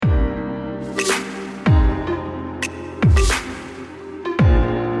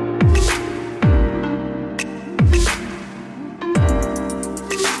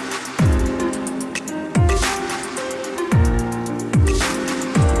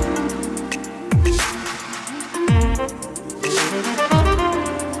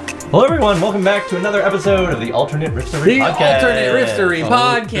Hello, everyone. Welcome back to another episode of the Alternate Riftery Podcast. Alternate Riftery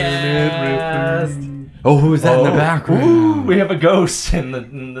Podcast. Oh, who's that in the background? Ooh, we have a ghost in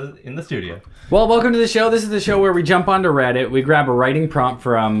the studio. Well, welcome to the show. This is the show where we jump onto Reddit. We grab a writing prompt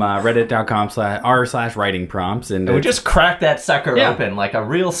from reddit.com/r/writing prompts. And we just crack that sucker open like a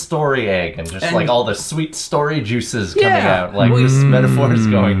real story egg and just like all the sweet story juices coming out. Like this metaphor is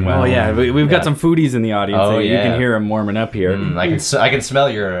going well. Oh, yeah. We've got some foodies in the audience. Oh, You can hear them warming up here. I can smell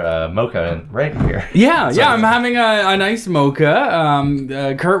your mocha right here. Yeah, I'm having a nice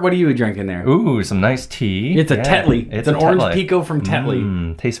mocha. Kurt, what are you drinking there? Ooh, some nice tea. It's a Tetley. It's an orange Pico from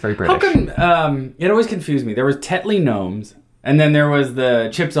Tetley. Tastes very British. How come... it always confused me. There was Tetley Gnomes, and then there was the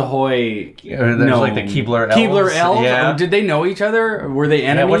Chips Ahoy. There's like the Keebler Elves. Keebler Elves? Yeah. Did they know each other? Were they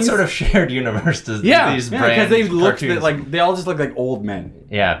enemies? Yeah, what sort of shared universe does these brands? because they looked cartoons? they all just look like old men.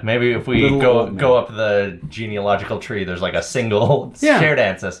 Yeah, maybe if we go up the genealogical tree, there's like a single shared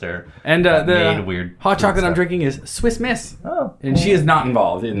ancestor. And the weird hot chocolate I'm drinking is Swiss Miss. Oh. And she is not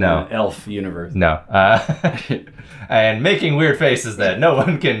involved in the elf universe. No. And making weird faces that no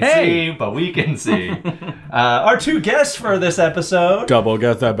one can see, but we can see. Our two guests for this episode. Double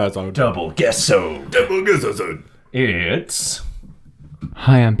guess episode. It's...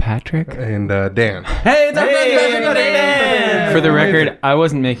 Hi, I'm Patrick. And Dan. Hey, it's our friend Patrick and Dan! For the record, I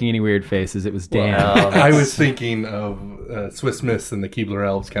wasn't making any weird faces. It was Dan. Well, I was thinking of Swiss Miss and the Keebler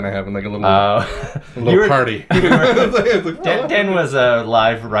Elves kind of having like a little party. Dan was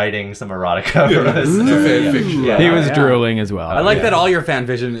live writing some erotica for us. Fan fiction. Yeah. He was drooling as well. I like that all your fan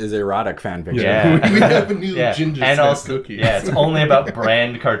fiction is erotic fan fiction. Yeah. We have a new ginger and snap also, cookie. Yeah, it's only about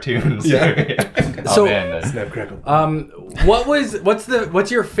brand cartoons. So, Snap crackle.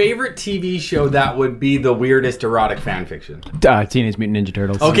 What's your favorite TV show that would be the weirdest erotic fan fiction? Teenage Mutant Ninja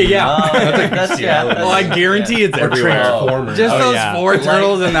Turtles. Okay, yeah. That's I guarantee it's everywhere. Transformers. Just those four Like-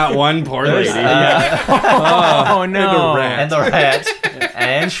 turtles and that one poor lady. Oh, no. and the rat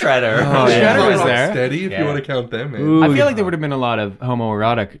and Shredder. Oh, Shredder was there. Steady if Yeah. you want to count them in. I feel like there would have been a lot of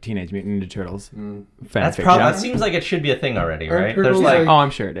homoerotic Teenage Mutant Ninja Turtles fan fiction. That seems like it should be a thing already, Aren't right? turtles There's like Oh,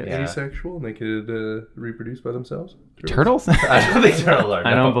 I'm sure it is. Yeah. Asexual and they could reproduce by themselves. Turtles? I don't think turtles are.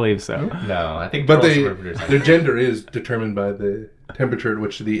 I don't believe so. No, I think But turtles reproduce. their gender is determined by the temperature at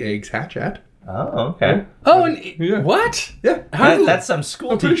which the eggs hatch at. Oh, okay. Oh, and Yeah. what? Yeah. That's some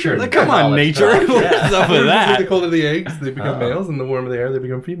school pretty teacher. sure. Like, come on, knowledge nature. stuff. What's Yeah. up with The that? colder the eggs, they become males, and the warmer they are, they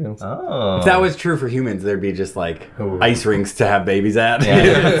become females. Oh. If that was true for humans, there'd be just like Oh. ice rinks to have babies at. Yeah.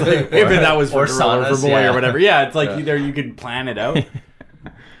 It's like, if that was for or girl or saunas, for boy yeah. or whatever. Yeah, it's like either you could plan it out.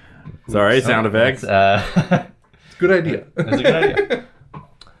 Sorry, sound effects. Good idea. That's a good idea.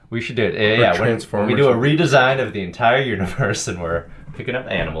 We should do it. Yeah, when we Transformers. do a redesign of the entire universe and we're picking up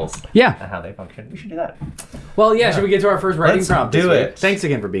animals Yeah. and how they function, we should do that. Well, yeah, should we get to our first writing Let's prompt? do this week? it. Thanks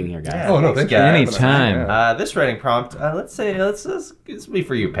again for being here, guys. Oh, no, thank you. Anytime. This writing prompt, let's this will be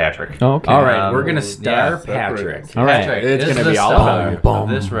for you, Patrick. Oh, okay. All right, we're gonna star yeah, Patrick. All right. Patrick, It's this gonna is be the all star about you. of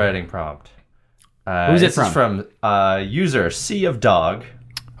this writing prompt. Who's it this is from user Sea of Dog.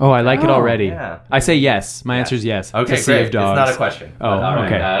 Oh, I like it already. yeah. I say yes. My answer is yes. Okay, to Sea great. of Dogs. It's not a question. Oh, But, all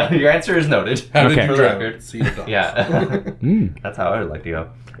right. okay. Your answer is noted. How did Okay. you For the drown? record. See the dogs. Yeah. That's how I would like to go.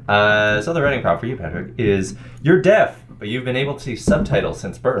 So the writing prompt for you, Patrick, is you're deaf, but you've been able to see subtitles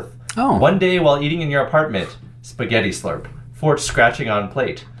since birth. Oh. One day while eating in your apartment, spaghetti slurp, fork scratching on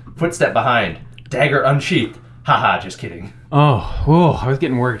plate, footstep behind, dagger unsheathed. Haha, just kidding. Oh, whoa, I was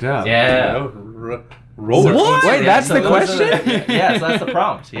getting worked up. Yeah. Roller coaster. Wait, that's the question? Yeah, so that's the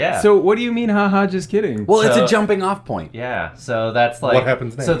prompt. Yeah. So what do you mean, haha, just kidding? Well, it's So- a jumping off point. yeah, so that's like What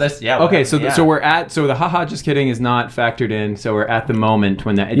happens next? So this what Okay, so happens- so we're at the haha just kidding is not factored in. So we're at the moment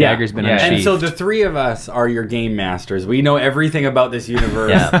when the dagger's been Yeah. unsheathed. And so the three of us are your game masters. We know everything about this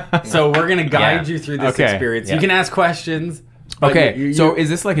universe. Yeah. So we're going to guide Yeah. you through this Okay. experience. Yeah. You can ask questions. but okay, you- so is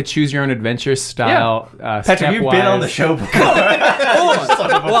this like a choose your own adventure style? Patrick, you've been on the show before.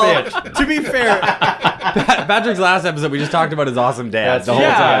 Son of a bitch. to be fair, Patrick's last episode, we just talked about his awesome dad That's the whole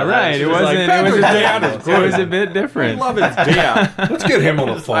Yeah, time. right. She It was wasn't. like, it was a Patrick's bit. dad It was a bit different. I love his dad. Let's get him on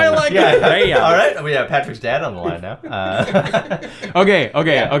the phone. I like Yeah. his dad. All right. We have Patrick's dad on the line now. Okay.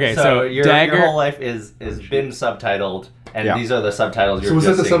 So your dagger. whole life is been subtitled, and Yeah. these are the subtitles. So You're was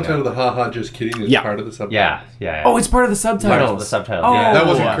that just the seeing subtitle? now. The haha, just kidding is Yeah. part of the subtitle. Yeah. Oh, it's part of the part of the subtitles. subtitles. Oh. Yeah. That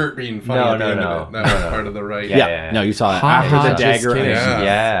wasn't Yeah. Kurt being funny No, at the no, end no. of it. That was part of the right. Yeah. No, you saw that Ha after ha, the just dagger. kidding.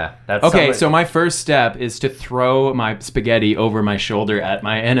 Yeah. That's Okay, somebody- so my first step is to throw my spaghetti over my shoulder at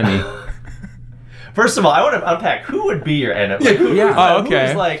my enemy. First of all, I want to unpack who would be your enemy. Like, Oh, okay.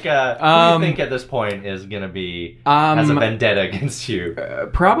 Who's like, who do you think at this point is gonna be has a vendetta against you?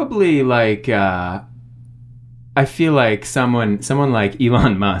 Probably like I feel like someone like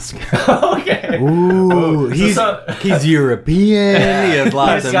Elon Musk. Okay. Ooh, he's European. He has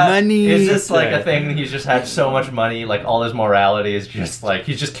lots of money. Is this like a thing? He's just had so much money, like all his morality is just like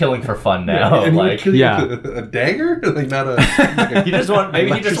he's just killing for fun now. And Like, a dagger, like not a. he just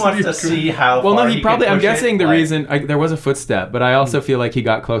wants to see how. Well, far no, he probably. can I'm push guessing it. the Like, reason there was a footstep, but I also feel like he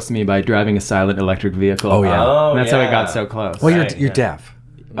got close to me by driving a silent electric vehicle. Oh, yeah. Oh, and that's how he yeah. got so close. Well, Right, you're yeah. deaf.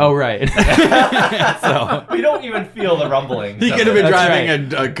 Oh, right. So we don't even feel the rumbling. he could have been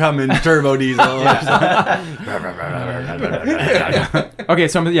driving a Cummins turbo diesel. Okay,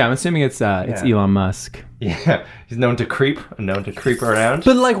 so I'm assuming it's Elon Musk. Yeah, he's known to creep around.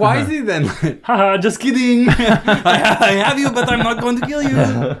 But like, why is he then like, haha, just kidding. I have you, but I'm not going to kill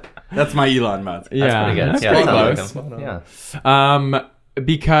you. That's my Elon Musk. Yeah, That's pretty good. that's Yeah, pretty that close. sounds like him. Yeah.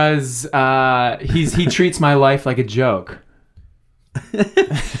 Because he treats my life like a joke.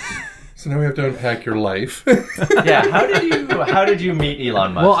 So now we have to unpack your life. Yeah, how did you meet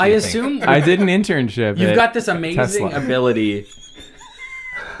Elon Musk? Well, do I you assume think? I did an internship. you've at got this amazing Tesla. ability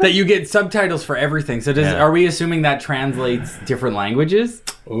that you get subtitles for everything. So are we assuming that translates different languages?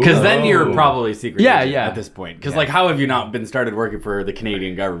 Because then you're probably secret Yeah, agent yeah. at this point. Because like, how have you not been started working for the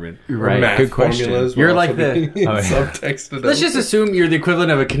Canadian government? Right, Math good question. formulas You're will like also be subtexted. Let's just assume you're the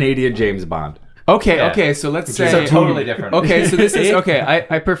equivalent of a Canadian James Bond. Okay, so let's say... So totally different. Okay, so this is... Okay,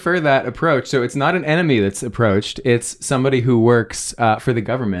 I prefer that approach. So it's not an enemy that's approached. It's somebody who works for the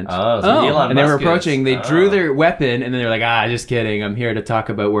government. Oh, so Elon And they were Musk approaching, they drew their weapon, and then they're like, just kidding. I'm here to talk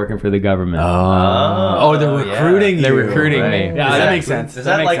about working for the government. Oh, they're recruiting you. They're recruiting me. Yeah, that makes sense. Is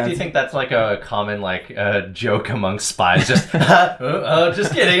That that makes like? sense. Do you think that's like a common like joke among spies? Just,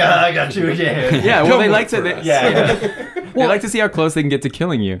 just kidding. I got you again. Yeah, well, they Come like to... work for us. They like to see how close they can get to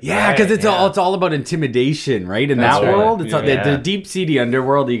killing you. Yeah, because it's all about intimidation, right? In That's that right. world, it's Yeah. the deep seedy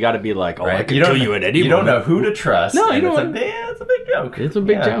underworld. You got to be like, I can You don't kill you at any You don't moment. know who to trust. No, and you don't. It's a big joke. It's a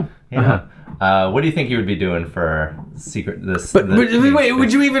big joke. Yeah. What do you think you would be doing for secret? But wait,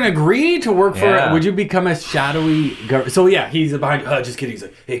 would you even agree to work for? Yeah. Would you become a shadowy government? So yeah, he's behind. Just kidding. He's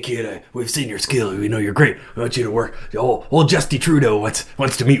like, hey kid, we've seen your skill. We know you're great. We want you to work. Old Justy Trudeau wants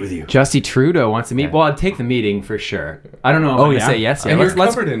to meet with you. Justy Trudeau wants to meet. Well, I'd take the meeting for sure. I don't know if I'm going to say yes yet. And you're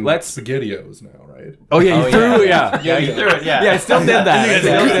Let's covered in let's SpaghettiOs now, right? Oh yeah, you threw. Yeah. Yeah, you threw it. Yeah, Yeah, I still did that. I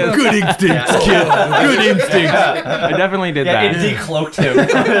still did. Good instincts, kid. Good instincts. I definitely did Yeah, it that. decloaked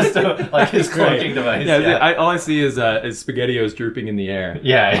him, like his cloaking device. Yeah, all I see is SpaghettiOs drooping in the air.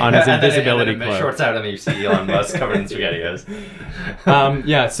 Yeah, on his and then invisibility it cloak. shorts out, and then you see Elon Musk covered in SpaghettiOs.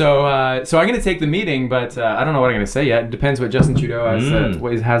 So I'm going to take the meeting, but I don't know what I'm going to say yet. It depends what Justin Trudeau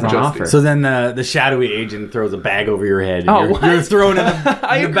has on offer. So then the shadowy agent throws a bag over your head. And Oh, you're what? thrown in the,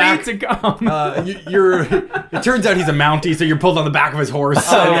 I in the agreed back. to come. It turns out he's a Mountie, so you're pulled on the back of his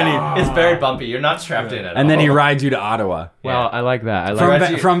horse, and then It's very bumpy. You're not strapped in at all. and then he rides you to Ottawa. Well, I like that. I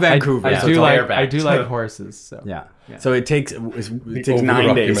like From Vancouver. I so do it's like barebacked. horses. So. Yeah. So it takes Over 9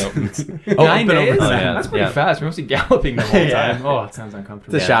 the days. Rocky Mountains. 9 up and days? over. Oh, yeah. That's pretty Yeah. fast. We're mostly galloping the whole Yeah. time. Oh, it sounds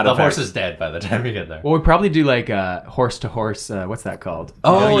uncomfortable. The shadow the horse effect. is dead by the time you get there. Well, we probably do like horse to horse. What's that called?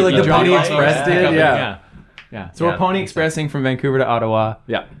 Oh, You like you the jump Pony on- Express did? Yeah. So Yeah. we're pony expressing from Vancouver to Ottawa.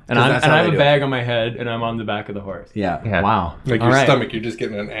 Yeah. And 'Cause I that's how have they a do bag on my head, and I'm on the back of the horse. Yeah. Yeah. Wow. Like All your right. stomach, you're just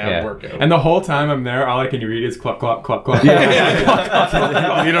getting an ab Yeah. workout. And the whole time I'm there, all I can read is cluck, cluck, cluck, cluck. You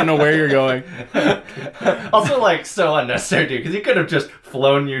don't know where you're going. Also, like, so unnecessary, dude, because he could have just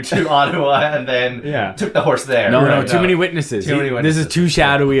flown you to Ottawa and then took the horse there. No, too many witnesses. Too many This witnesses. is too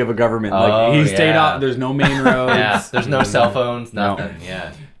shadowy of a government. Like Oh, he stayed yeah. off. There's no main roads. Yeah, there's no cell phones, No. nothing.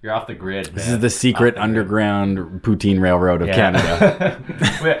 Yeah, you're off the grid. This is the secret underground poutine railroad of Canada.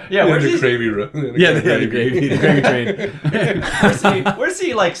 Yeah, where's the he? gravy road. The gravy train. Where's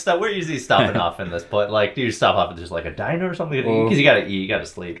he like? Where is he stopping off in this? But like, do you stop off at just like a diner or something? Because you gotta eat, you gotta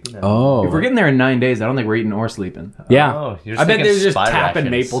sleep. You know? Oh. If we're getting there in 9 days, I don't think we're eating or sleeping. Yeah. Oh, you're just I bet thinking they're just spy tapping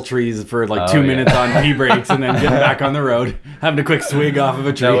rations. maple trees for like Oh, 2 yeah. minutes on pee breaks and then getting back on the road, having a quick swig off of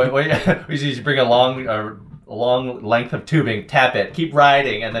a tree. No, we should bring a long length of tubing, tap it, keep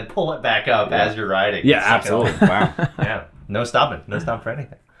riding, and then pull it back up as you're riding. Yeah, Suck it absolutely. off. Wow. Yeah, no stopping for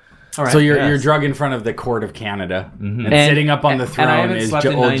anything. All right. So you're drug in front of the court of Canada, and sitting up on the And I throne haven't is slept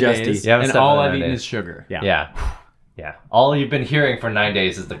in old 9 Justy. days, You haven't and slept all in I've 9 eaten days. is sugar. Yeah. All you've been hearing for 9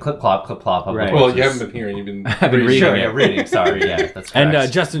 days is the clip clop of Right. the Well, horses. you haven't been hearing. You've been I've been reading. reading. Sure, yeah, reading. Sorry, yeah, that's correct.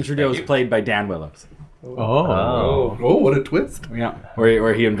 And Justin Trudeau is played by Dan Willows. Oh. Oh, what a twist! Yeah,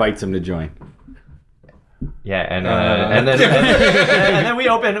 where he invites him to join. Yeah, and then we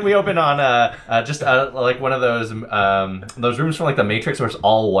open on just like one of those rooms from like the Matrix where it's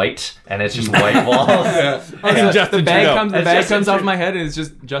all white and it's just white walls. And the bag comes off my head and it's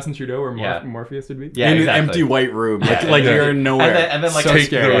just Justin Trudeau where Morpheus would be. Yeah, in exactly. an empty white room, like you're in nowhere. And then like Take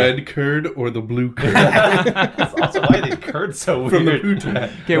the red curd or the blue curd. That's also why are these curds so weird. From the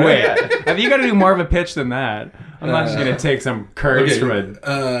Putin. Okay, wait. Have you got to do more of a pitch than that? I'm not just gonna take some curds from a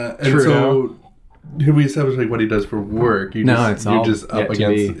and Trudeau. so have we established like what he does for work? You're just up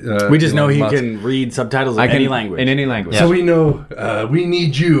against. We just know he Musk. can read subtitles in any language. In any language. So we know we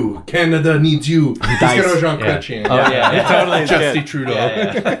need you. Canada needs you. He's got Jean Chrétien. Oh yeah, totally Justy Trudeau.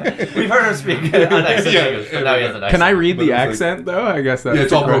 We've heard him speak on accent English, but now he has an accent. Can I read But the it's like- accent though? I guess that's It's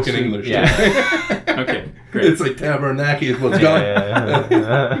the all broken question. English. Yeah. Okay, great. It's like Tabernacle is what's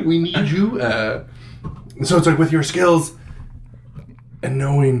gone. We need you. So it's like with your skills and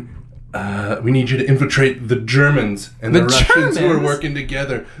knowing. We need you to infiltrate the Germans and the Russians who are working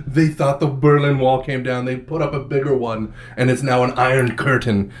together. They thought the Berlin Wall came down. They put up a bigger one, and it's now an Iron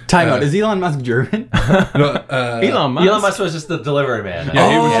Curtain. Time out. Is Elon Musk German? Elon Musk. Elon Musk was just the delivery man.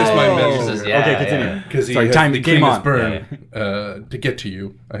 Yeah, he was just my Oh. messenger. Yeah, Okay, continue. yeah. Because he Sorry, has time the came cleanest on. burn to get to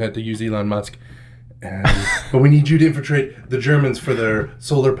you. I had to use Elon Musk. But we need you to infiltrate the Germans for their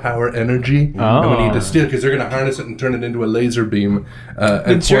solar power energy. And we need to steal because they're going to harness it and turn it into a laser beam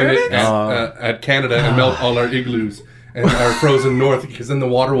and point it at Canada and melt all our igloos and our frozen north because then the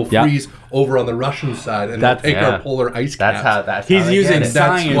water will freeze over on the Russian side and they'll take our polar ice caps. He's using That's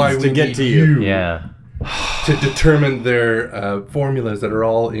why science we to get need to you. Yeah. To determine their formulas that are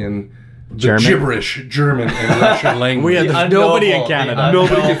all in the gibberish German and Russian language. There's nobody in Canada.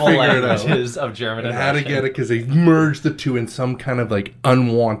 Nobody can figure it out. Languages of German and How to Russian. get it because they merged the two in some kind of like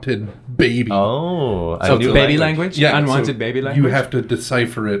unwanted baby. Oh, So a new baby language. language? Unwanted baby language? You have to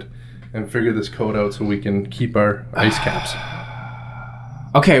decipher it and figure this code out so we can keep our ice caps.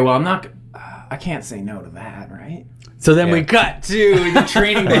 Okay, well I can't say no to that, right? So then we cut to the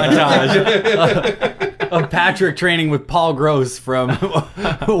training montage of Patrick training with Paul Gross from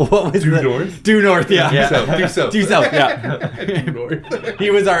what was Due North? Due North, yeah. Due South. Due South, yeah. Due North.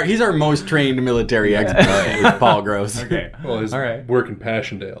 He's our most trained military expert with Paul Gross. Okay. Well, his All right. work in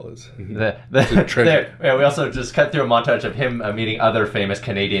Passchendaele is The treasure. we also just cut through a montage of him meeting other famous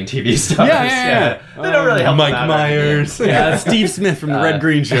Canadian TV stars. Yeah. They don't really help Mike him out. Myers. Yeah, Steve Smith from the Red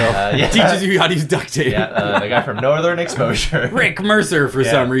Green Show teaches you how to use duct tape. Yeah, the guy from Northern Exposure. Rick Mercer for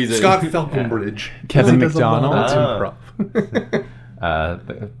some reason. Scott Falconbridge. Kevin Does a lot McDonald. of improv.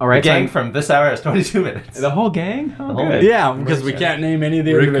 All right, The gang so from this hour is 22 minutes. the whole gang? Oh, whole good. gang. Yeah, because we can't name any of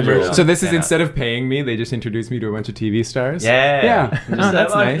the Rick individuals. Mercer. So this is Yeah. instead of paying me, they just introduced me to a bunch of TV stars? Yeah. Yeah. Oh,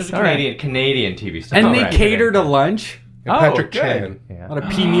 that's nice. All right. Canadian TV stars. And Oh, they right. cater to lunch. And Oh, Patrick good. Chan. Yeah. A lot of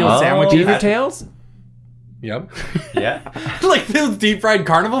pea meal Oh. sandwiches. Beaver tails? Yep. Yeah. Like those deep fried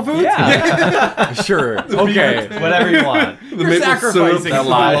carnival foods? Yeah. Sure. Okay. Whatever you want. The You're maple sacrificing syrup, a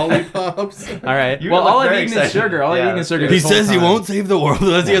lot. lollipops. All right. You Well, look all I've very eaten is excited. sugar. All I've Yeah, eaten is sugar. He this whole says he time. won't save the world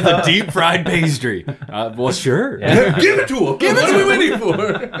unless he has a deep fried pastry. Well, sure. Yeah. Give it to him. What are we waiting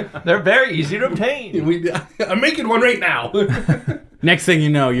for? They're very easy to obtain. I'm making one right now. Next thing you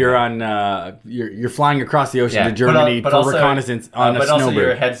know, you're on. You're flying across the ocean to Germany for reconnaissance on a but also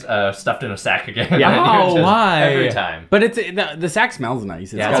your snowbird. head's stuffed in a sack again. Yeah. Oh, why? Every time. But the sack smells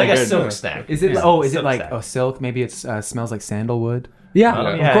nice. Yeah, got it's like a good- silk snack. Is it? Yeah. Oh, is it Silk like snack. silk? Maybe it smells like sandalwood. Yeah, Oh,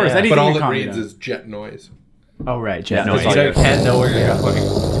 of yeah, course. yeah. Anything But all the it economy reads does. is jet noise. Oh, right. Yeah, No, that's So you can't know where you're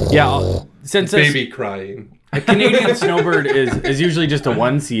looking. Yeah, since Baby crying. a Canadian snowbird is usually just a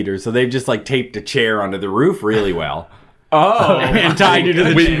one-seater, so they've just like taped a chair onto the roof really well. Oh, And tied you to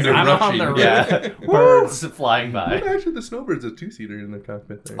the Winds chair. are I'm on rushing. the roof. Yeah. Birds flying by. Actually, the snowbird's a two-seater in the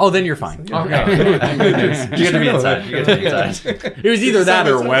cockpit there. Oh, then you're fine. okay. You get to be inside. You get to be inside. It was either that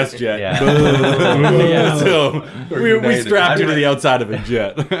or WestJet. Yeah. So we United. strapped you to the outside of a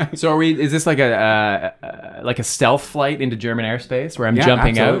jet. So are we? Is this like a stealth flight into German airspace where I'm Yeah,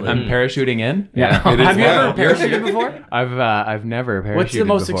 jumping absolutely. out, I'm parachuting in? Yeah. It is Have you now. ever parachuted before? I've never parachuted. What's the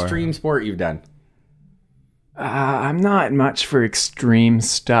most before. extreme sport you've done? I'm not much for extreme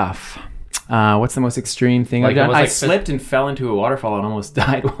stuff. What's the most extreme thing Like I've done? almost I like slipped and fell into a waterfall and almost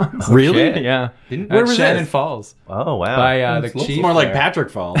died once. Really? shit. Yeah. Where was Shannon this? Falls Oh, wow. by the It's chief. More like there. Patrick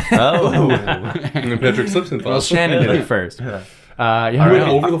Falls. Oh. And then Patrick slips and Well, falls. Shannon did it first. Yeah, You went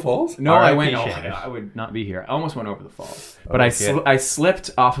over the falls? No, I went. R.I.P. Oh, Shannon. I would not be here. I almost went over the falls, but Okay. I slipped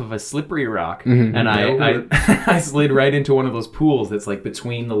off of a slippery rock, and I slid right into one of those pools that's like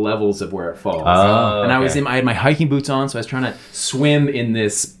between the levels of where it falls. And I had my hiking boots on, so I was trying to swim in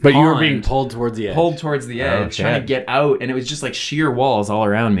this. But you were pond, being pulled towards the edge. pulled towards the edge, trying to get out, and it was just like sheer walls all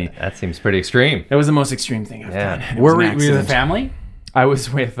around me. That seems pretty extreme. That was the most extreme thing I've done. It Were was an we with a accident. family? I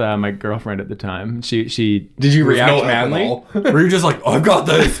was with my girlfriend at the time. She Did you react no manly? alcohol. Were you just like, I've got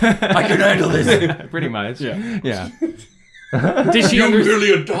this. I can handle this. pretty much. Yeah. Did she You understand?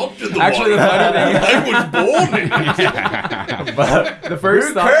 really adopted the Actually, the water. funny thing, I was born in it. But the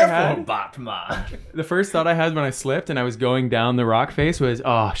first thought I had, Batman. the first thought I had when I slipped and I was going down the rock face was,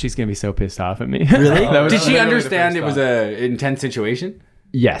 "Oh, she's gonna be so pissed off at me." Really? That was Did she literally the understand first it was thought. an intense situation?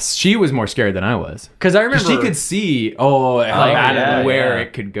 Yes, she was more scared than I was. Because I remember She could see like yeah, where yeah.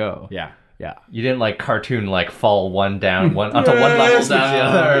 it could go. yeah. Yeah. You didn't like cartoon like fall one down one onto one level down the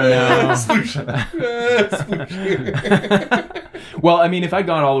other. Well, I mean, if I'd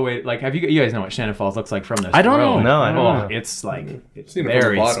gone all the way, like, have you guys know what Shannon Falls looks like from this? I don't know. road? No, I don't know. It's like it's Seen it from the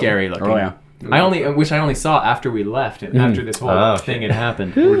very bottom. scary looking. Oh, yeah. I wish I only saw after we left and after this whole thing had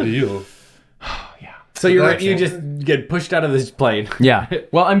happened. Ordeal. So you just get pushed out of this plane. Yeah.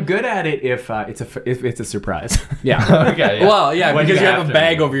 Well, I'm good at it if it's a surprise. Yeah. Okay, yeah. Well, yeah, When because you you have have a to.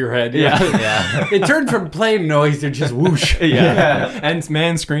 bag over your head. Yeah. It turned from plane noise to just whoosh. Yeah. And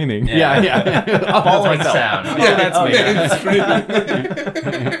man screaming. Yeah. Falling sound.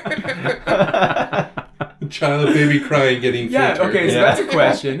 Child, baby crying, getting Yeah. filtered. Okay. So that's a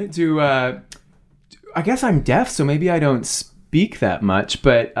question. I guess I'm deaf, so maybe I don't speak that much.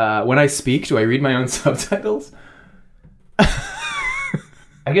 But when I speak, do I read my own subtitles?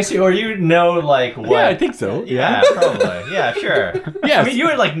 I guess you know like what. Yeah, I think so. Yeah, probably. Yeah, sure. Yes. I mean, you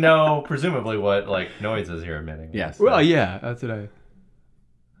would like know presumably what like noises you're emitting. Yes. Well, yeah. That's what I.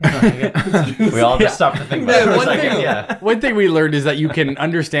 We all just stopped to think about it for a second. One thing we learned is that you can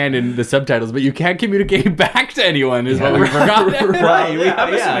understand in the subtitles, but you can't communicate back to anyone, is what we forgot. Right.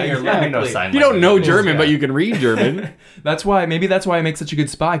 Yeah, We know sign You don't know language. German, Yeah. but you can read German. Maybe that's why I make such a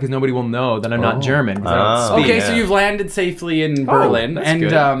good spy, because nobody will know that I'm not German. 'Cause I don't speak. Okay, Yeah. so you've landed safely in Berlin, that's and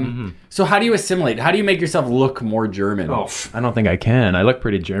good. so how do you assimilate? How do you make yourself look more German? Oh, I don't think I can. I look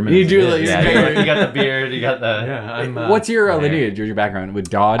pretty German. You as do it look- is. Yeah, you got the beard. You got the. Yeah, I'm. What's your lineage or your background with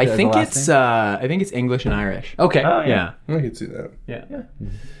Dodd? I as the think last it's. name? I think it's English and Irish. Okay. Oh, Yeah. I can see that. Yeah.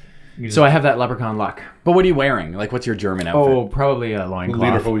 So I have that leprechaun luck. But what are you wearing? Like, what's your German outfit? Oh, probably a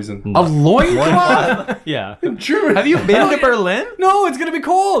loincloth. Lederhosen. A loincloth? Yeah. German. Have you been to Berlin? No, it's gonna be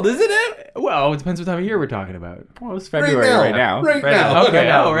cold, isn't it? Well, it depends what time of year we're talking about. Well, it's February right now. Right Right now. now. Okay.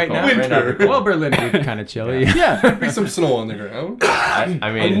 now. Oh, right now. Winter. Well, Berlin would be kind of chilly. Yeah. Be some snow on the ground.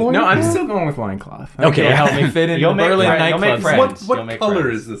 I mean, No, I'm still going with loincloth. Okay. It'll help me fit in You'll make Berlin friends. You'll make nightclubs. friends. What You'll make color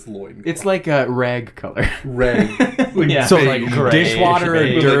friends. is this loin? It's like a rag color. Red. Yeah. So, beige. like, Gray, dishwater and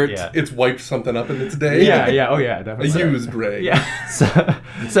beige, dirt. yeah. It's wiped something up in its day. Yeah. Oh, yeah. A Definitely. used rag. Yeah.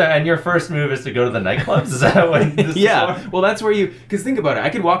 So, and your first move is to go to the nightclubs? Is that what this is Yeah, for? well, that's where because think about it. I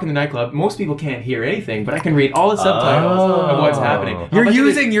could walk in the nightclub. Most people can't hear anything, but I can read all the subtitles of what's happening. You're How much of it-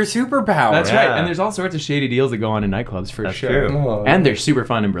 using your superpower. That's Yeah. right, and there's all sorts of shady deals that go on in nightclubs for That's sure. true. Oh. And they're super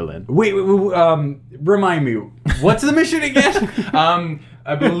fun in Berlin. Wait, remind me. What's the mission again?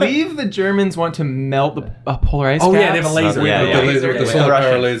 I believe the Germans want to melt the polar ice Oh, caps. yeah, they have a laser. Yeah, With the laser, with the yeah. solar power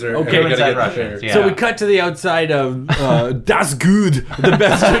Russians. laser. Okay. We gotta Inside get Russians, there. yeah. So we cut to the outside of Das Good, the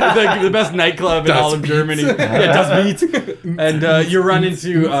best, the best nightclub in all of Das Germany. Beats. Yeah, Das Beats. And you run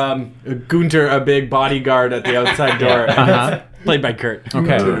into Gunter, a big bodyguard at the outside door, Uh-huh. played by Kurt.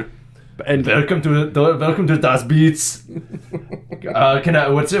 Okay. And Welcome to Das Beats.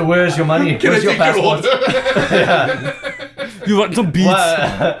 Where's your money? Can I Where's your take your passport? order? you want some beats?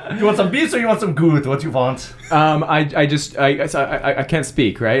 You want some beats or you want some good? What you want? I can't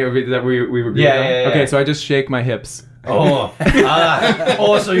speak, right? That we were. Yeah. Okay, so I just shake my hips. Oh,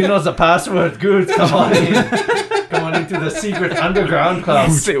 so you know the password. Good. Come on in. Come on into the secret underground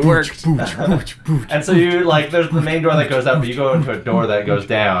club. It worked. And so you there's the main door that goes up, but you go into a door that goes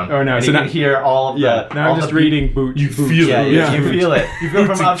down. Oh, no, And so you now- can hear all of Yeah. the. Now all I'm just the reading boot. You feel Yeah, it. you feel it. You go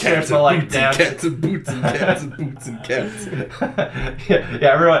from upstairs to Boots down. and cats and boots and cats and boots and cats. yeah,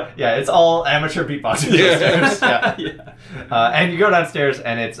 everyone. Yeah, it's all amateur beatboxers upstairs. Yeah. And you go downstairs,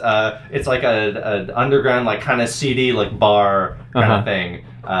 and it's like a underground, like kind of seedy, like bar kind of thing.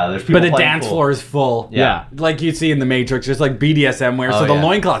 There's people But the playing dance pool. floor is full. Yeah. Like you see in the Matrix, just like BDSM wear, so Oh, the yeah.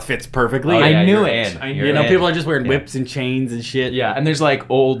 loincloth fits perfectly. Oh, yeah, I knew you're it. in. I You're knew You know, in. people are just wearing Yeah. whips and chains and shit. Yeah, and there's like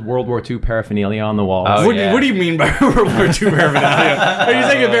old World War II paraphernalia on the walls. Oh, What, yeah. what do you mean by World War II paraphernalia? Are you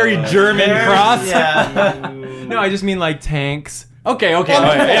saying a very German cross? Yeah. No, I just mean like tanks. Okay. Oh,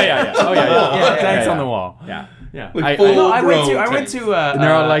 yeah. Oh, yeah. Tanks on the wall. Yeah. Like I went to. And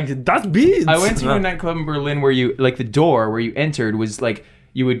they're all like, that's beads. I went to a nightclub in Berlin where you, like, the door where you entered was like,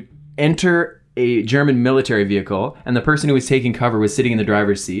 you would enter a German military vehicle, and the person who was taking cover was sitting in the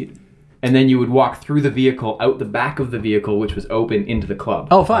driver's seat. And then you would walk through the vehicle, out the back of the vehicle, which was open, into the club.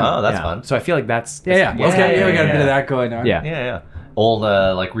 Oh, fun. Oh, that's fun. So I feel like that's... Yeah. We got a bit of that going on. Yeah. Yeah. Old,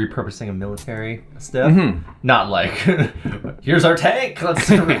 like, repurposing of military stuff. Not like, here's our tank, let's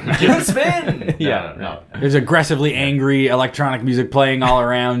give it a spin. No. There's aggressively angry electronic music playing all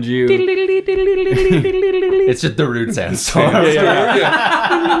around you. It's just the root sandstorm.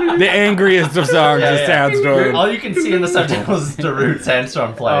 The angriest of songs is Sandstorm. All you can see in the subtitles is the root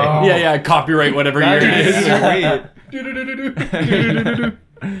sandstorm playing. Yeah. Copyright whatever year it is.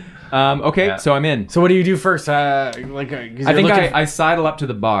 Okay, so I'm in. So what do you do first? I think I sidle up to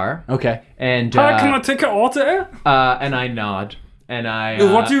the bar. Okay. And can I take an order? And I nod. And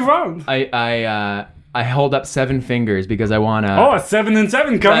I... what do you want? I hold up 7 fingers because I want to... Oh, 7 and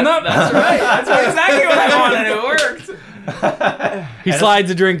 7 coming up. That's right. That's exactly what I wanted. It worked. He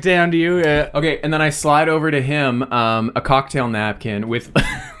slides a drink down to you. Okay, and then I slide over to him a cocktail napkin with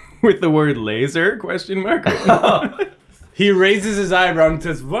with the word laser, ? He raises his eyebrow and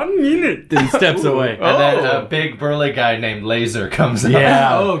says, 1 minute, then steps away. And then a big burly guy named Laser comes up.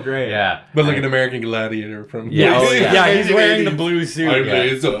 Yeah. Oh, great. Yeah. But like an American Gladiator from... He's wearing the blue suit. I'm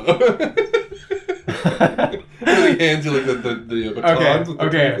Laser. He hands you like the batons.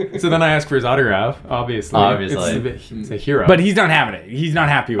 Okay. So then I ask for his autograph, obviously. He's a hero. But he's not having it. He's not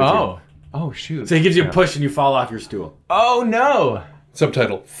happy with you. Oh, shoot. So he gives you a push and you fall off your stool. Oh, no.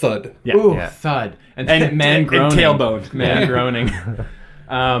 Subtitle, thud. Yeah. Ooh, thud. And man groaning. And tailbone. Man groaning.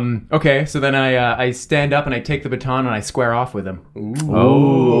 Okay, so then I stand up and I take the baton and I square off with him. Ooh.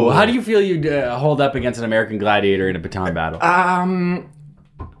 Oh. How do you feel you'd hold up against an American Gladiator in a baton battle?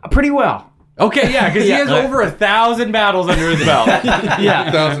 Pretty well. Okay, yeah, because he has over 1,000 battles under his belt.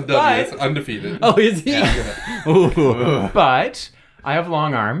 1,000 W's, undefeated. Oh, is he? Ooh. But I have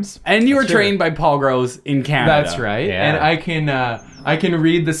long arms. And you were trained by Paul Gross in Canada. That's right. Yeah. And I can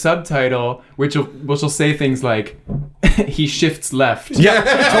read the subtitle, which will say things like, he shifts left. Yeah,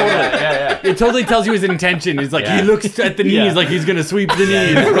 totally. It totally tells you his intention. He's like, he looks at the knees like he's going to sweep the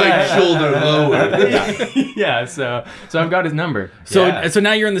knees. Right shoulder lower. Yeah, so I've got his number. So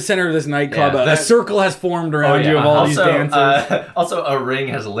now you're in the center of this nightclub. A circle has formed around you of all these dancers. Also, a ring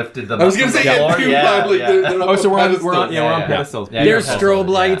has lifted them. I was going to say, So we're on pedestals. There's strobe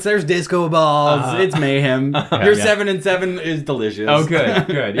lights. There's disco balls. It's mayhem. Your 7 and 7 is delicious. Oh, good.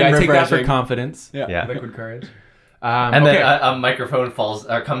 Yeah, I take that for confidence. Yeah. Liquid courage. And then a microphone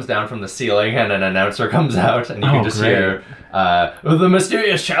comes down from the ceiling, and an announcer comes out, and you can just hear the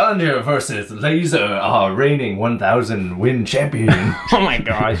mysterious challenger versus Laser, reigning 1,000 win champion. Oh my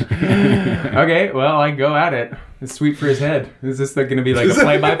gosh. Okay, well, I go at it. It's sweet for his head. Is this going to be like a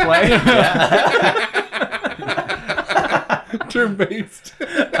play-by-play? Turn-based.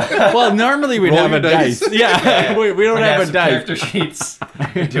 Well, normally we'd have a dice. Yeah. We don't have a dice. Character sheets.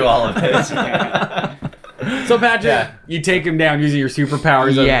 Do all of it. So, Patrick, you take him down using your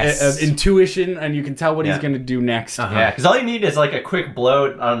superpowers of intuition, and you can tell what he's going to do next. Yeah, because all you need is like a quick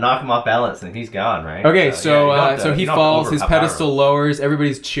blow, knock him off balance, and he's gone, right? Okay, so he falls, his pedestal lowers,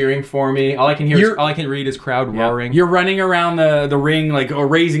 everybody's cheering for me. All I can read is crowd roaring. You're running around the ring, like, or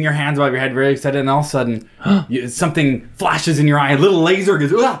raising your hands above your head, very excited, and all of a sudden, something flashes in your eye. A little laser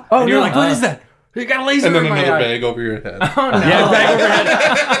goes, and you're like, what is that? You got a laser in my eye. And then another bag over your head. Oh, no. Yeah, bag over your head.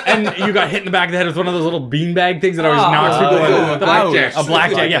 And you got hit in the back of the head with one of those little beanbag things that always knocks people blackjack. A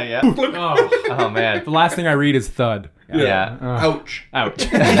blackjack, yeah. Oh, man. The last thing I read is thud. Yeah. Ouch.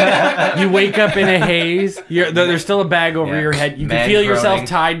 You wake up in a haze. There's still a bag over your head. You can feel yourself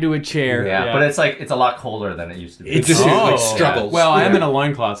tied to a chair. Yeah, but it's a lot colder than it used to be. It just struggles. Well, I am in a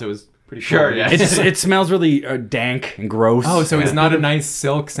loincloth, so it was pretty cool. Sure, yeah. It smells really dank and gross. Oh, so it's not a nice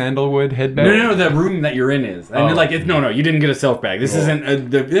silk sandalwood headband? No, the room that you're in is. And you didn't get a silk bag. This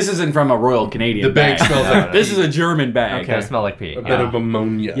isn't from a Royal Canadian The bag smells like This is a German bag. Okay, it smell like pee. a bit of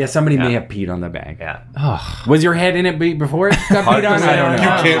ammonia. Yeah, somebody may have peed on the bag. Yeah. Oh. Was your head in it before it got peed on? I don't know. You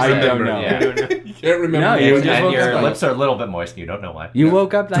can't remember. know. Yeah. You can't remember. No, you just And woke your up. lips are a little bit moist. You don't know why. You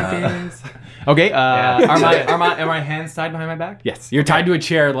woke up like this. Okay, are my hands tied behind my back? Yes, you're tied to a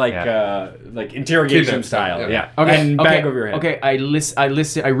chair like interrogation Kidnap style. style, Yeah. Okay, And bag over your head. Okay, I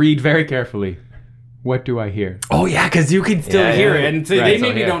listen. I read very carefully. What do I hear? Oh yeah, because you can still hear it, and so they so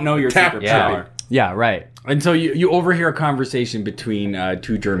maybe here. don't know your Tap. superpower. Yeah. Yeah, right. And so you overhear a conversation between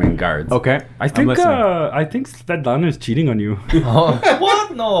two German guards. Okay. I think Svetlana is cheating on you.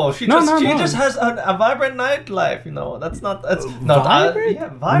 What? No, she No, just has a vibrant nightlife. That's not. That's Vibrant?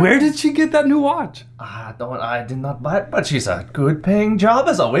 vibrant. Where did she get that new watch? I did not buy it, but she's a good-paying job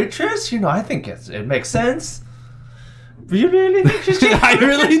as a waitress. I think it makes sense. You really think she's cheating? I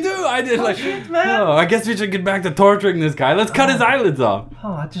really do. I did man. I guess we should get back to torturing this guy. Let's cut his eyelids off.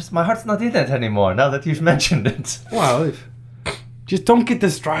 My heart's not in it anymore now that you've mentioned it. Well, just don't get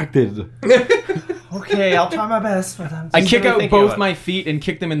distracted. Okay, I'll try my best. But I kick out both my feet and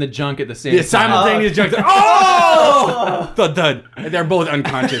kick them in the junk at the same time. Simultaneous junk. Oh! Thud. They're both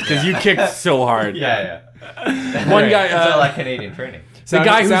unconscious because you kicked so hard. Yeah. One guy. It's like Canadian training. The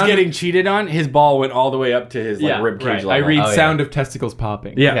guy who's getting cheated on, his ball went all the way up to his rib cage level. I read sound of testicles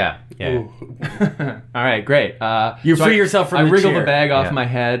popping. Yeah. All right, great. You free yourself from I the wriggle chair. the bag off my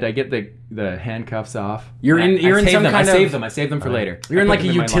head. I get the handcuffs off. You're in some kind of. I save them for later. You're in like a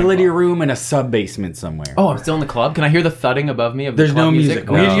utility room in a sub-basement somewhere. Oh, I'm still in the club? Can I hear the thudding above me of the There's club no music.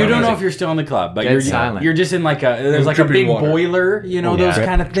 No, You don't know if you're still in the club, but you're silent. You're just in like there's like a big boiler, those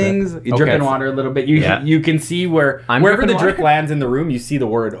kind of things. You drip in water a little bit. You can see wherever the drip lands in the room, you see the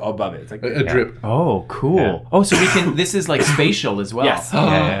word above it. It's like a drip. Oh, cool. Yeah. Oh, so we can. This is like spatial as well. Yes.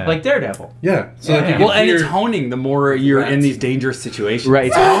 Like Daredevil. Yeah. So like you can and hear... it's honing the more you're in these dangerous situations. Right.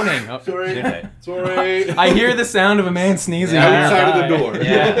 It's honing. Oh, Sorry. I hear the sound of a man sneezing outside of the door.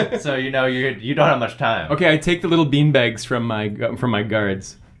 Yeah. So you don't have much time. Okay, I take the little beanbags from my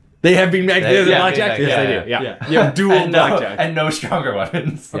guards. They have beanbags. They have the blackjack. Yes, they do. Yeah. You have dual blackjack and no stronger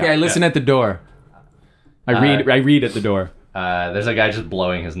weapons. Okay, I listen at the door. I read at the door. There's a guy just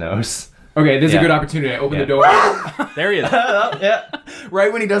blowing his nose. Okay, this is a good opportunity. I open the door. There he is. Yeah.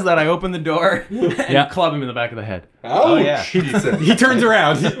 Right when he does that, I open the door and club him in the back of the head. Oh, yeah. He turns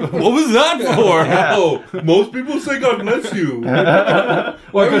around. What was that for? Oh, most people say God bless you.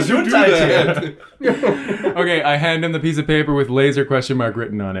 Why would you do that? Okay, I hand him the piece of paper with laser question mark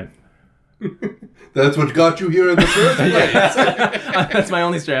written on it. That's what got you here in the first place. That's my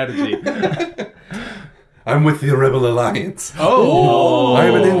only strategy. I'm with the Rebel Alliance. Oh.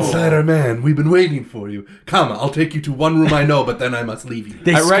 I'm an insider man. We've been waiting for you. Come, I'll take you to one room I know, but then I must leave you.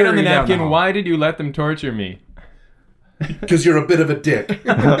 I write on the napkin, why did you let them torture me? Because you're a bit of a dick.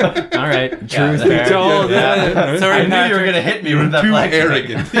 All right. Truth. Sorry, I knew you were going to hit me with that Too black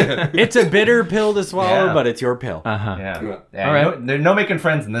arrogant. It's a bitter pill to swallow, but it's your pill. Uh-huh. Yeah. All right. No making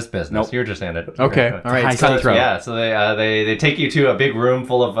friends in this business. Nope. You're just in it. Okay. All right. It's cutthroat. Yeah. So they take you to a big room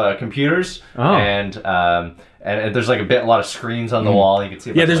full of computers, and there's like a lot of screens on the wall. You can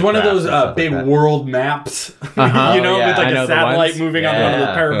see. There's one of those big world maps. With like a satellite moving on one of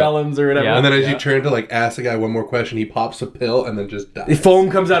those parabellums or whatever. Yeah. And then as you turn to like ask the guy one more question, he pops a pill and then just dies. The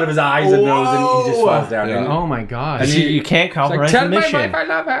foam comes out of his eyes and nose, and he just falls down. Yeah. Oh my gosh. And you can't compromise the mission. Tell my wife I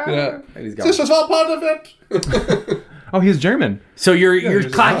love her. Yeah. And he's gone. This is all part of it. Oh, he's German. So you're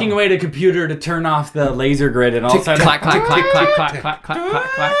clacking away to computer to turn off the laser grid, and all of a sudden, Clack, clack, clack, clack, clack, clack, clack, clack,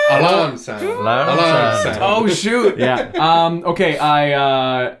 clack. Alarm sound. Alarm sound. Oh shoot. Yeah. Okay.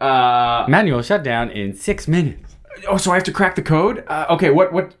 Manual shutdown in 6 minutes. Oh, so I have to crack the code. Okay.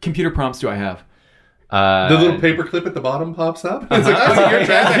 What computer prompts do I have? The little paper clip at the bottom pops up. It's like, I see your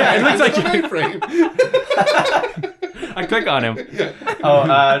transaction. It looks like mainframe. I click on him.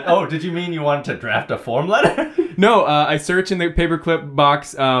 Oh, did you mean you wanted to draft a form letter? No, I search in the paperclip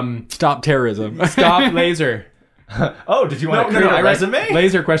box. Stop terrorism. Stop laser. Oh, did you want to create a resume?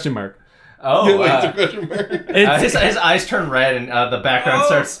 Laser question mark. Oh, His his eyes turn red, and the background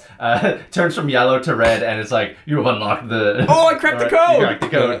turns from yellow to red, and it's like you have unlocked the. Oh, I cracked the code. You cracked the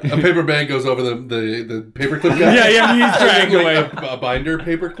code. A paper bag goes over the paperclip guy. Yeah, he's dragging away. A binder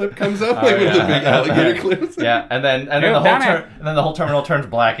paperclip comes up with the big alligator clips. Yeah, and then the whole terminal turns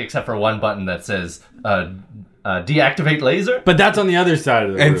black except for one button that says deactivate laser. But that's on the other side of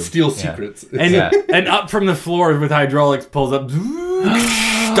the room. And steal secrets. And up from the floor with hydraulics pulls up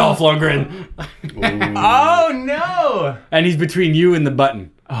Dolph Lundgren. Oh no! And he's between you and the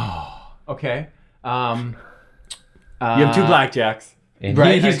button. Oh, okay. You have two blackjacks. And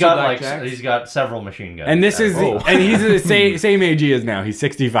Right, he's got he's got several machine guns. And this is and he's the same age he is now. He's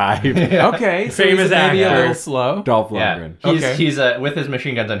 65. Okay, so Famous he's maybe a actor. little slow. Dolph Yeah, Lundgren. he's with his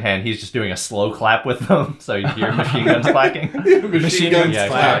machine guns in hand. He's just doing a slow clap with them, so you hear machine guns clacking. Machine guns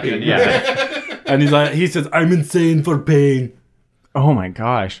clapping. Yeah. And he says, "I'm insane for pain." Oh my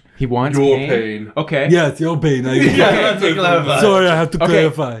gosh, he wants Your pain. pain. Okay. Yes, your pain. Sorry, I have to Okay.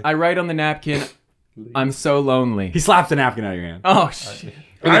 clarify. I write on the napkin. I'm so lonely. He slaps the napkin out of your hand. Oh shit.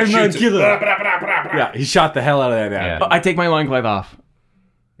 I'm not shoots it. killer. Yeah, he shot the hell out of that napkin. I take my loincloth off.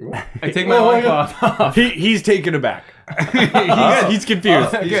 I take my loincloth off. He's taken aback. He's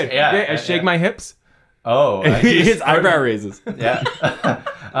confused. Good. Yeah. I shake my hips. Oh, His eyebrow raises. yeah.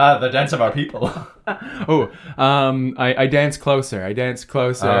 The dance of our people. I dance closer.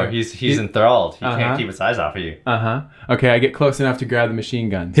 Oh, he's enthralled. He can't keep his eyes off of you. Okay, I get close enough to grab the machine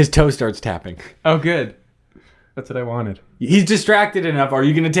gun. His toe starts tapping. Oh, good. That's what I wanted. He's distracted enough. Are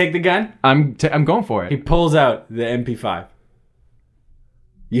you going to take the gun? I'm going for He it. pulls out the MP5.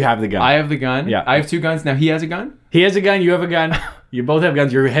 You have the gun. I have the gun. Yeah. I have 2 guns. Now he has a gun? He has a gun. You have a gun. You both have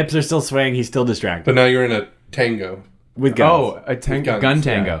guns. Your hips are still swaying. He's still distracted. But now you're in a tango. With guns. Oh, a Guns, gun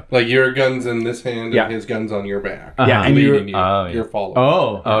tango. Like your gun's in this hand Yeah. and his gun's on your back. Yeah, and Leading you. Oh, yeah. You're following.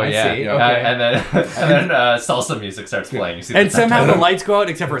 Oh, Oh I yeah. see. Yeah. Okay. And then salsa music starts playing. You see And the somehow the lights go out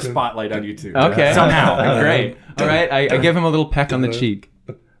except for a spotlight on you two. Okay. Somehow. Great. All right. I give him a little peck on the cheek.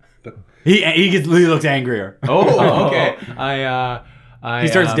 He looks angrier. Oh, okay. He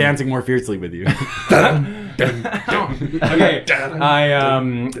starts dancing more fiercely with you. Okay.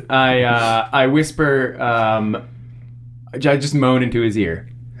 I whisper. I just moan into his ear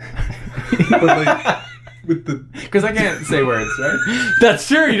But like, with the because I can't say words, right? That's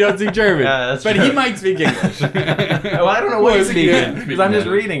true. You don't speak German. Yeah, that's but true. he might speak English. Well, I don't know what he's speaking because I'm just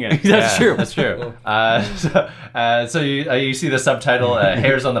reading it. That's true. That's true. So you see the subtitle,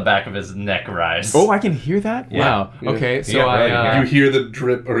 hairs on the back of his neck rise. Oh, I can hear that. Yeah. Wow. Yeah. Okay. So Yeah, right. you hear the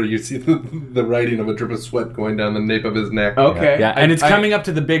drip, or you see the writing of a drip of sweat going down the nape of his neck. Okay. Yeah, and it's coming up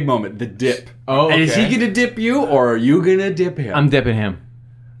to the big moment, the dip. Oh, And is he okay. gonna dip you, or are you gonna dip him? I'm dipping him.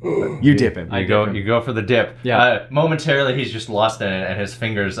 You dip him. You go for the dip. Yeah. Momentarily, he's just lost in it, and his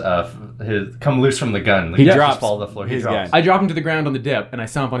fingers come loose from the gun. He Just drops fall to the floor. He his drops. gun. I drop him to the ground on the dip and I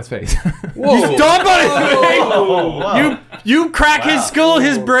stomp on his face. Whoa! Stomp on his face! Oh, wow. You crack his skull,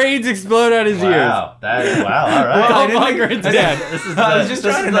 his brains explode out his ears. Wow. All right. Dolph Lundgren's dead. This is I was just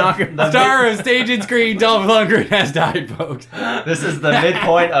trying to knock him. Star of stage and screen, Dolph Lundgren has died, folks. This is the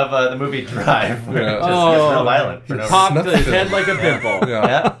midpoint of the movie Drive. Where Yeah. it just gets real violent for no Popped reason. his head like a pimple. Yeah.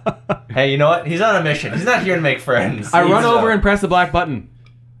 Yeah. Hey, you know what? He's on a mission. He's not here to make friends. I run He's, over and press the black button.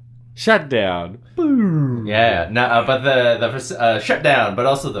 Shut down. Yeah, no, but the shutdown, but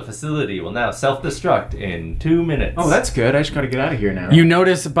also the facility will now self-destruct in 2 minutes. Oh, that's good. I just gotta get out of here now. You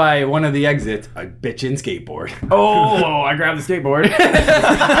notice by one of the exits a bitchin' skateboard. Oh, I grabbed the skateboard.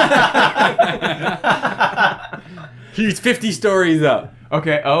 He's 50 stories up.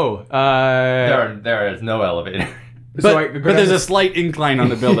 Okay. Oh. There is no elevator. But there's a slight incline on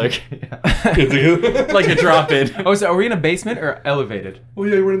the building. Like a drop in. Oh, so are we in a basement or elevated? Oh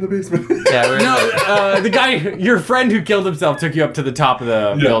yeah, we're in the basement. Yeah, we're No, the guy, your friend who killed himself, took you up to the top of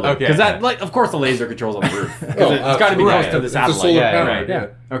the building. okay. Because that, like, of course, the laser control's on the roof. 'Cause Oh, it's got to be right. close to the It's a satellite. solar Yeah, power. right. Yeah.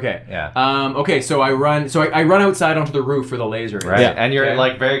 Okay. Yeah. Okay. So I run. So I run outside onto the roof where the laser is. Right, Yeah. and you're Okay.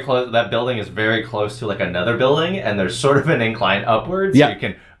 like very close. That building is very close to like another building, and there's sort of an incline upwards. Yeah. So you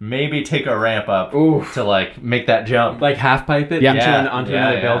can maybe take a ramp up Oof. to like make that jump. Like half pipe it Yeah. onto Yeah,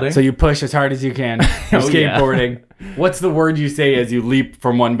 another yeah. building. So you push as hard as you can. You're Oh, yeah. skateboarding. What's the word you say as you leap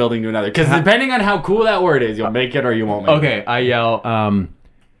from one building to another? Because depending on how cool that word is, you'll make it or you won't make it. Okay. I yell.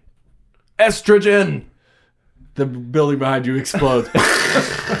 Estrogen. The building behind you explodes.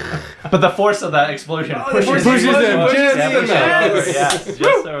 But the force of that explosion pushes pushes you him over- just yeah, over pushes the you edge. over, yeah,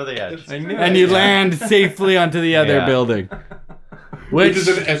 just over the edge. I knew and it. you land safely onto the other Yeah. building. Which is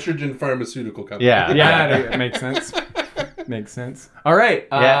an estrogen pharmaceutical company. Yeah. Yeah, it makes sense. Makes sense. All right.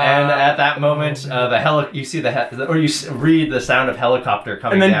 Yeah, and at that moment, you see read the sound of helicopter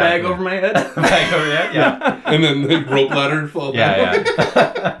coming and then down. bag over my head. Bag over your head, yeah. And then the rope ladder fall down.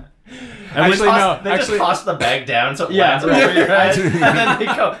 Yeah. Actually, no. They Actually, just toss the bag down so it Yeah. lands over your head,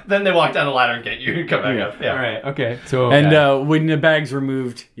 and then they walk down the ladder and get you and come back up. Yeah. all right. Okay. So. And when the bag's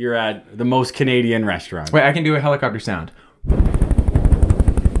removed, you're at the most Canadian restaurant. wait, I can do a helicopter sound.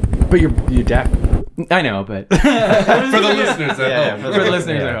 But you're deaf. I know, but For the listeners at Yeah, home. for for the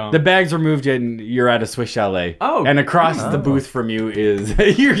listeners at home. The bag's removed and you're at a Swiss chalet. Oh. And across the booth from you is...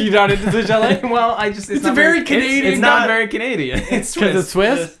 you're not into Swiss chalet? Well, it's a very Canadian- It's not very Canadian. It's Because it's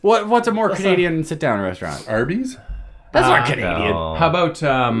Swiss? Swiss. What's a more Canadian sit-down restaurant? Arby's? That's not Canadian. No. How about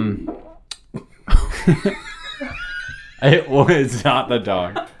It's not the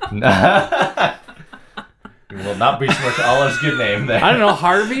dog. You will not besmirch Olive's good name there. I don't know,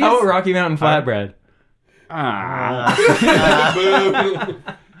 Harvey's? how about Rocky Mountain flatbread?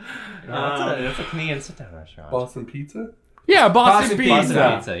 It's a Canadian sit-down restaurant. Boston Pizza? Yeah, Boston Boston Pizza.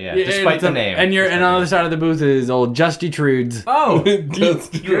 Boston Pizza, yeah. Despite it's the name. And on the other side of the booth is old Justy Trude's. Oh,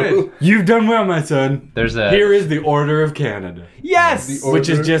 Just good. You've done well, my son. There's a Here is the Order of Canada. Yes. The Which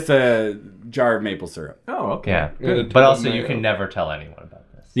is Order? just a jar of maple syrup. Oh, okay. yeah. Good. But also, you can never tell anyone about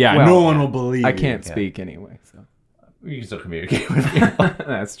this. Yeah, Well, no one will believe I you. can't speak anyway, so You can still communicate with people.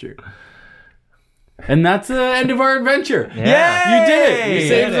 that's true. And that's the end of our adventure. Yeah. You did it. You Yay!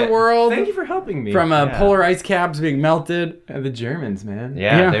 saved the world Thank you for helping me. from Yeah. polar ice caps being melted. The Germans, man.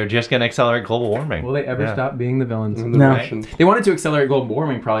 Yeah, they're just going to accelerate global warming. Will they ever stop being the villains? And the No. Russians. They wanted to accelerate global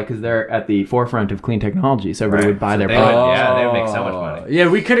warming probably because they're at the forefront of clean technology, so everybody would buy their They product. would, yeah, they would make so much money. Yeah,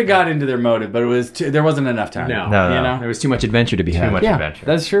 we could have got into their motive, but it was there wasn't enough time. No. No. You know? There was too much adventure to be had. Too much Yeah, adventure.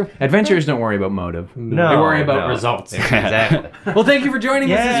 that's true. Adventurers don't worry about motive. No, They worry about no. results. Exactly. Well, thank you for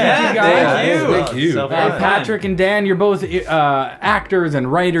joining us this Yeah, week, you guys. thank you. Thank you. So fun. Patrick and Dan, you're both actors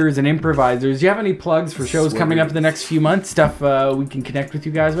and writers and improvisers. Do you have any plugs for shows coming up in the next few months? Stuff we can connect with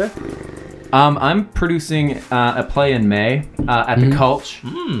you guys with? I'm producing a play in May at the Culch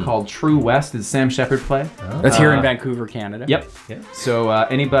called True West. It's a Sam Shepard play. That's here in Vancouver, Canada. Yep. Yeah. So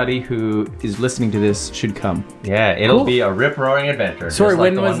anybody who is listening to this should come. Yeah, it'll Cool. be a rip-roaring adventure. Sorry, just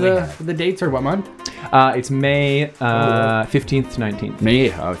like when was one we had. the dates or what month? It's May 15th to 19th.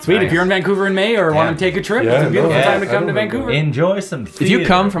 May. Oh, sweet. Nice. If you're in Vancouver in May or want to take a trip, Yeah, it's a beautiful no, time to I come to don't Vancouver. Enjoy some If you theater.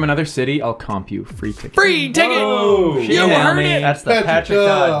 come from another city, I'll comp you free ticket. Free ticket! Whoa. You Email heard me. it! That's the Patrick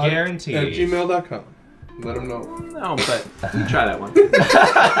Dodd guarantee. At gmail.com. Let them know. No, but try that one.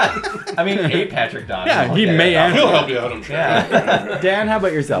 I mean, a Patrick Dodd. Yeah, he may answer. He'll help you out, I'm sure. Yeah. Dan, how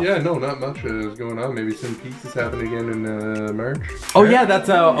about yourself? Yeah, no, not much is going on. Maybe some pieces happen again in March. Oh, yeah, that's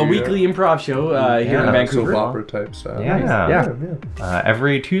a weekly improv show here in Yeah, Vancouver. Soap opera type stuff. Yeah.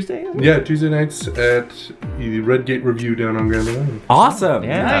 Every Tuesday? Yeah, Tuesday nights at the Red Gate Review down on Grand Island. Awesome.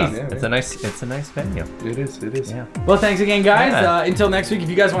 Yeah. Nice. Yeah. It's a nice venue. It is. Yeah. Well, thanks again, guys. Yeah. Until next week, if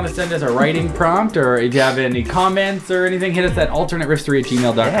you guys want to send us a writing prompt or if you have any comments or anything, hit us at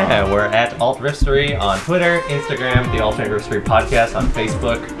alternateriffs3@gmail.com. Yeah, we're at AltRiffs3 on Twitter, Instagram, the Alternate Riffs 3 podcast on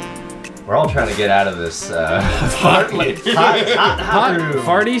Facebook. We're all trying to get out of this hot room.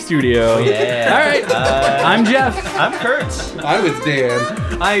 Farty Studio. Yeah. All right. I'm Jeff. I'm Kurt. I was Dan.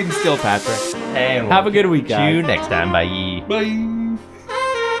 I'm still Patrick. And we'll Have a good week, see guys. you next time. Bye. Bye.